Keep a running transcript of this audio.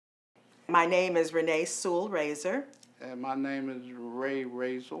My name is René Raysor. And my name is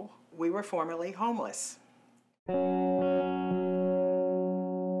Raysor. We were formerly homeless.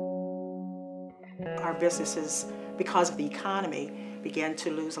 Our businesses, because of the economy, began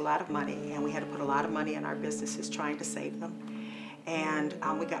to lose a lot of money, and we had to put a lot of money in our businesses trying to save them. And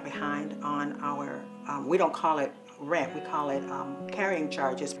we got behind on our, we don't call it rent, we call it carrying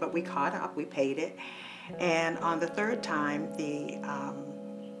charges, but we caught up, we paid it. And on the third time, the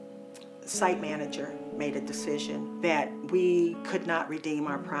site manager made a decision that we could not redeem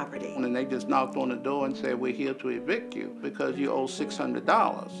our property. And they just knocked on the door and said, we're here to evict you because you owe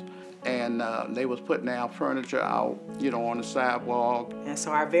 $600. And they was putting our furniture out, on the sidewalk. And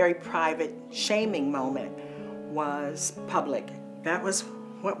so our very private shaming moment was public. That was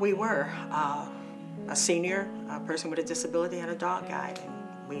what we were, a senior, a person with a disability, and a dog guide,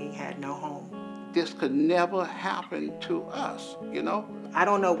 and we had no home. This could never happen to us, I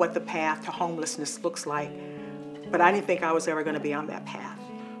don't know what the path to homelessness looks like, but I didn't think I was ever going to be on that path.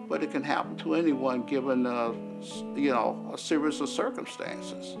 But it can happen to anyone given, a series of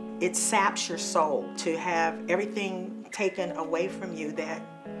circumstances. It saps your soul to have everything taken away from you that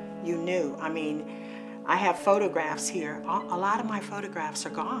you knew. I mean, I have photographs here. A lot of my photographs are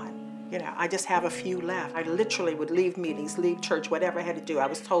gone. I just have a few left. I literally would leave meetings, leave church, whatever I had to do. I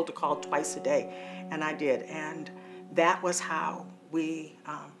was told to call twice a day, and I did. And that was how we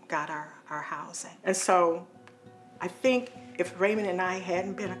got our housing. And so I think if Raymond and I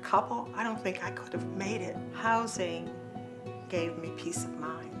hadn't been a couple, I don't think I could have made it. Housing gave me peace of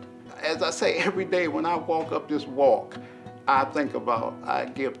mind. As I say, every day when I walk up this walk, I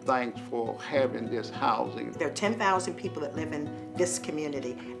give thanks for having this housing. There are 10,000 people that live in this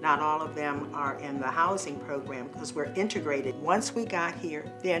community. Not all of them are in the housing program because we're integrated. Once we got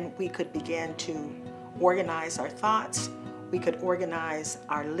here, then we could begin to organize our thoughts. We could organize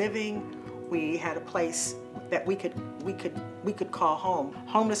our living. We had a place that we could call home.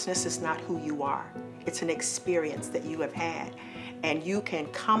 Homelessness is not who you are. It's an experience that you have had, and you can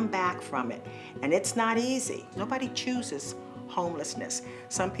come back from it. And it's not easy. Nobody chooses homelessness.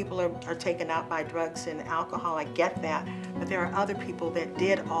 Some people are taken out by drugs and alcohol, I get that, but there are other people that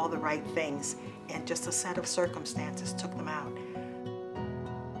did all the right things, and just a set of circumstances took them out.